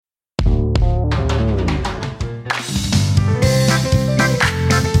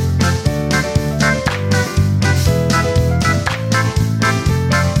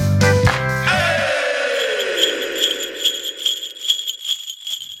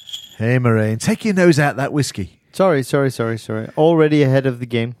Hey, Moraine, take your nose out that whiskey. Sorry. Already ahead of the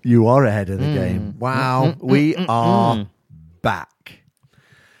game. You are ahead of the game. Wow, we are back.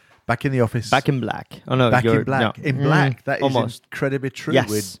 Back in the office. Back in black. Oh, no. Back in black. No. In black. That is almost. incredibly true.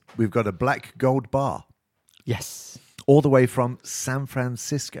 Yes. We've got a black gold bar. Yes. All the way from San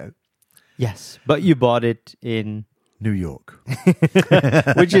Francisco. Yes. But you bought it in... New York.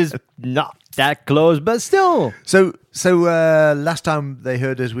 which is not that close, but still. So last time they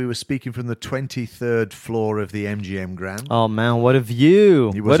heard us, we were speaking from the 23rd floor of the MGM Grand. Oh, man, what a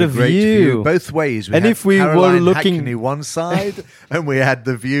view. It was a great view. Both ways. We and had if we Caroline were looking... Hackney one side, and we had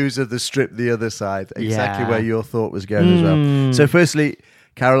the views of the Strip the other side. Exactly where your thought was going as well. So firstly,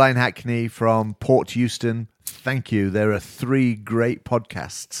 Caroline Hackney from Port Houston, thank you. There are 3 great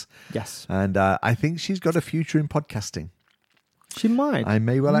podcasts. Yes. And I think she's got a future in podcasting. She might. I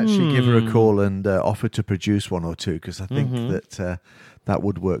may well actually give her a call and offer to produce 1 or 2 because I think that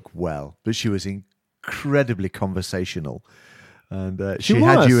would work well. But she was incredibly conversational. And she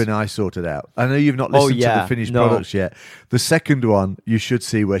had you and I sorted out. I know you've not listened to the finished products yet. The second one, you should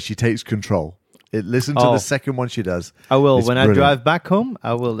see where she takes control. Listen to the second one she does. I will. It's when brilliant. I drive back home,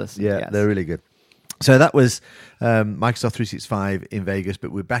 I will listen. Yeah, they're really good. So that was Microsoft 365 in Vegas,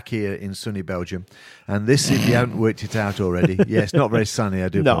 but we're back here in sunny Belgium. And this, if you haven't worked it out already, it's not very sunny, I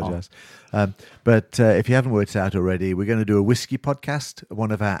do apologise. But if you haven't worked it out already, we're going to do a whiskey podcast,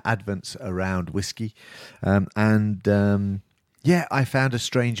 one of our advents around whiskey. I found a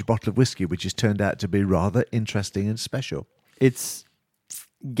strange bottle of whiskey, which has turned out to be rather interesting and special. It's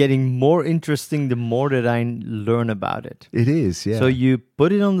getting more interesting the more that I learn about it. It is, yeah. So you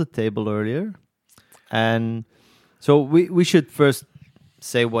put it on the table earlier. And so we should first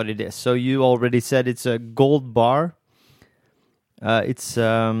say what it is. So you already said it's a gold bar. It's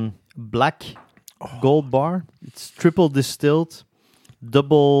black gold bar. It's triple distilled,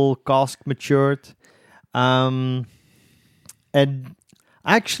 double cask matured. And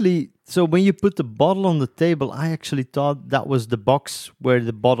actually, so when you put the bottle on the table, I actually thought that was the box where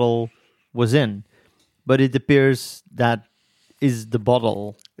the bottle was in. But it appears that is the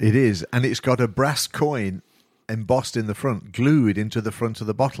bottle. It is, and it's got a brass coin embossed in the front, glued into the front of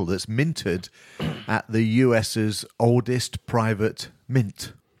the bottle that's minted at the US's oldest private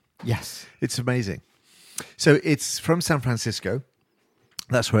mint. Yes. It's amazing. So it's from San Francisco.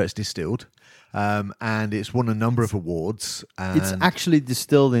 That's where it's distilled. And it's won a number of awards. It's actually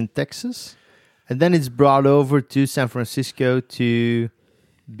distilled in Texas. And then it's brought over to San Francisco to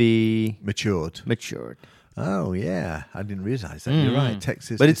be... Matured. Oh, yeah. I didn't realize that. You're right.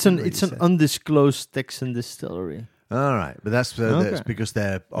 Texas. But it's an undisclosed Texan distillery. All right. But that's because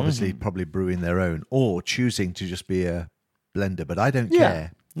they're obviously probably brewing their own or choosing to just be a blender. But I don't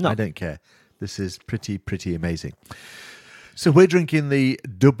care. No. I don't care. This is pretty amazing. So we're drinking the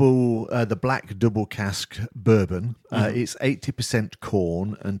black double cask bourbon. It's 80%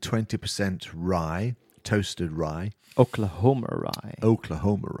 corn and 20% rye, toasted rye. Oklahoma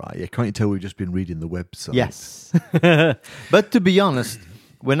rye. Yeah, can't you tell we've just been reading the website? Yes. But to be honest,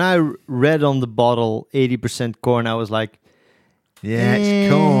 when I read on the bottle 80% corn, I was like, yeah, it's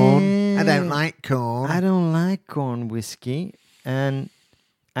corn. I don't like corn. I don't like corn whiskey. And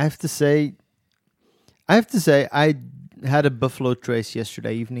I have to say, I had a Buffalo Trace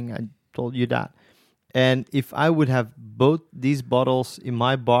yesterday evening. I told you that. And if I would have both these bottles in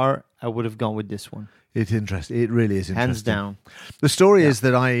my bar, I would have gone with this one. It's interesting. It really is interesting. Hands down. The story is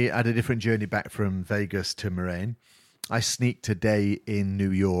that I had a different journey back from Vegas to Moraine. I sneaked a day in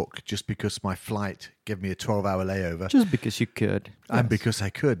New York just because my flight gave me a 12-hour layover. Just because you could. And because I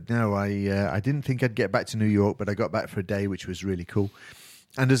could. No, I didn't think I'd get back to New York, but I got back for a day, which was really cool.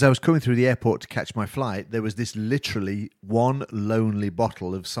 And as I was coming through the airport to catch my flight, there was this literally one lonely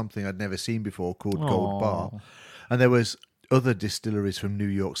bottle of something I'd never seen before called Gold Bar. And there was other distilleries from New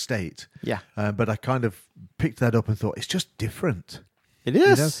York State. Yeah. But I kind of picked that up and thought, it's just different. It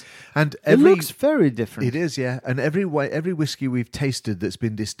is. You know? And it looks very different. It is, yeah. And every whiskey we've tasted that's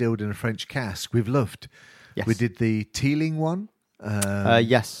been distilled in a French cask, we've loved. Yes. We did the Teeling one.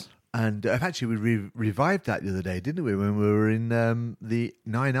 Yes. And actually, we revived that the other day, didn't we, when we were in the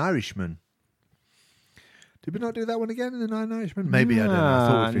Nine Irishmen? Did we not do that one again in the Nine Irishmen? Maybe, I don't know. I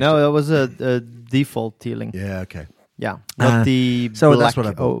thought no, that was a default Teeling. Yeah, okay. Yeah, not the so black, that's what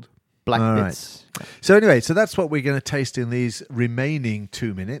I bought. Black All bits. Right. So anyway, that's what we're going to taste in these remaining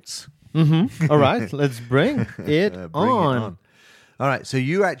 2 minutes. Mm-hmm. All right, let's bring it on. All right, so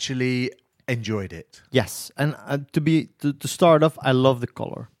you actually enjoyed it. Yes, and to start off, I love the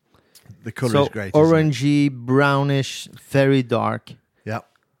color. The color is great. Orangey, brownish, very dark. Yeah.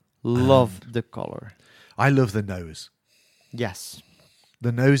 Love the color. I love the nose. Yes.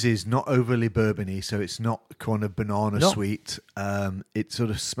 The nose is not overly bourbony, so it's not kind of banana No. sweet. It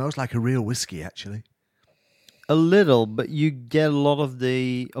sort of smells like a real whiskey, actually. A little, but you get a lot of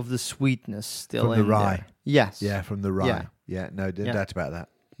the sweetness still From the in rye. there. Yes. Yeah, from the rye. Yeah. Yeah, no Yeah. doubt about that.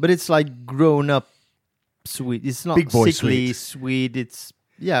 But it's like grown up sweet. It's not Big boy sickly sweet. It's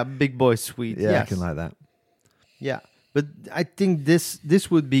big boy sweet. Yeah, yes. I can like that. Yeah. But I think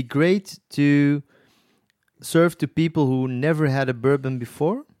this would be great to serve to people who never had a bourbon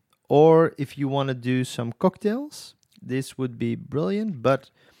before, or if you want to do some cocktails, this would be brilliant. But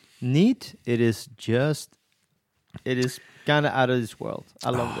neat, it is kind of out of this world. I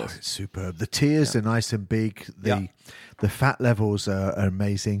love this. It's superb. The tears are nice and big. The fat levels are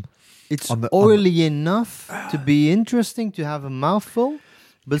amazing. It's on the- oily enough to be interesting, to have a mouthful,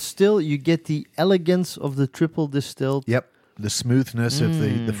 but still you get the elegance of the triple distilled. Yep. The smoothness of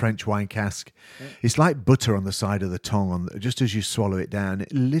the French wine cask. It's like butter on the side of the tongue. Just as you swallow it down,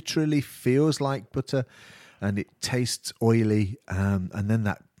 it literally feels like butter, and it tastes oily. And then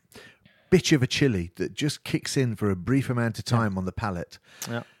that bit of a chili that just kicks in for a brief amount of time on the palate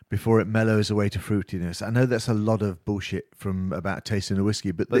before it mellows away to fruitiness. I know that's a lot of bullshit about tasting a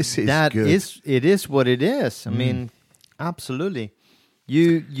whiskey, but this is good. It is what it is. I mean, absolutely.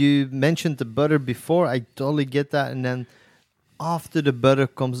 You mentioned the butter before. I totally get that. And then after the butter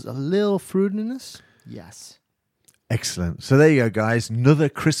comes a little fruitiness. Yes. Excellent. So there you go, guys. Another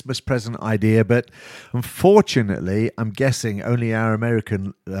Christmas present idea, but unfortunately, I'm guessing only our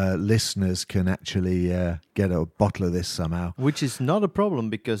American listeners can actually get a bottle of this somehow. Which is not a problem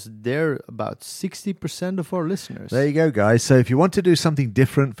because they're about 60% of our listeners. There you go, guys. So if you want to do something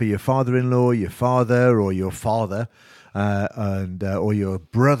different for your father-in-law, your father, or your father, or your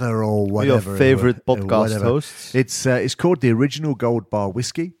brother, or whatever, your favorite or podcast whatever. hosts. It's called the Original Gold Bar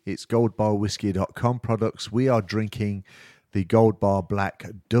Whiskey. It's goldbarwhiskey.com products. We are drinking the Gold Bar Black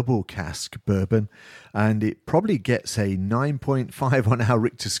Double Cask Bourbon, and it probably gets a 9.5 on our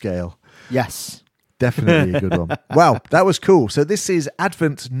Richter scale. Yes. Definitely a good one. Wow, that was cool. So this is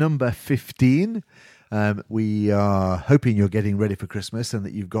Advent number 15. We are hoping you're getting ready for Christmas and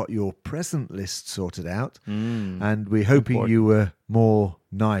that you've got your present list sorted out. And we're hoping you were more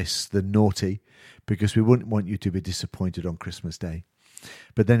nice than naughty, because we wouldn't want you to be disappointed on Christmas Day.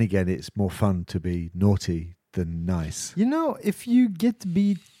 But then again, it's more fun to be naughty than nice. You know, if you get to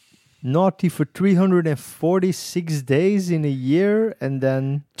be naughty for 346 days in a year and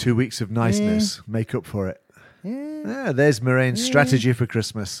then 2 weeks of niceness, make up for it. There's Moraine's strategy for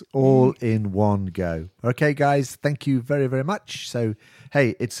Christmas, all in one go. Okay, guys, thank you very, very much. So,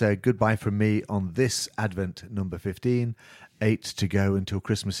 hey, it's a goodbye from me on this Advent number 15. 8 to go until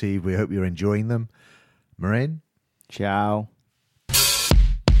Christmas Eve. We hope you're enjoying them. Moraine? ciao.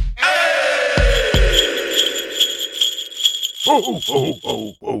 Ho, ho,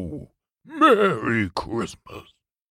 ho, ho. Merry Christmas.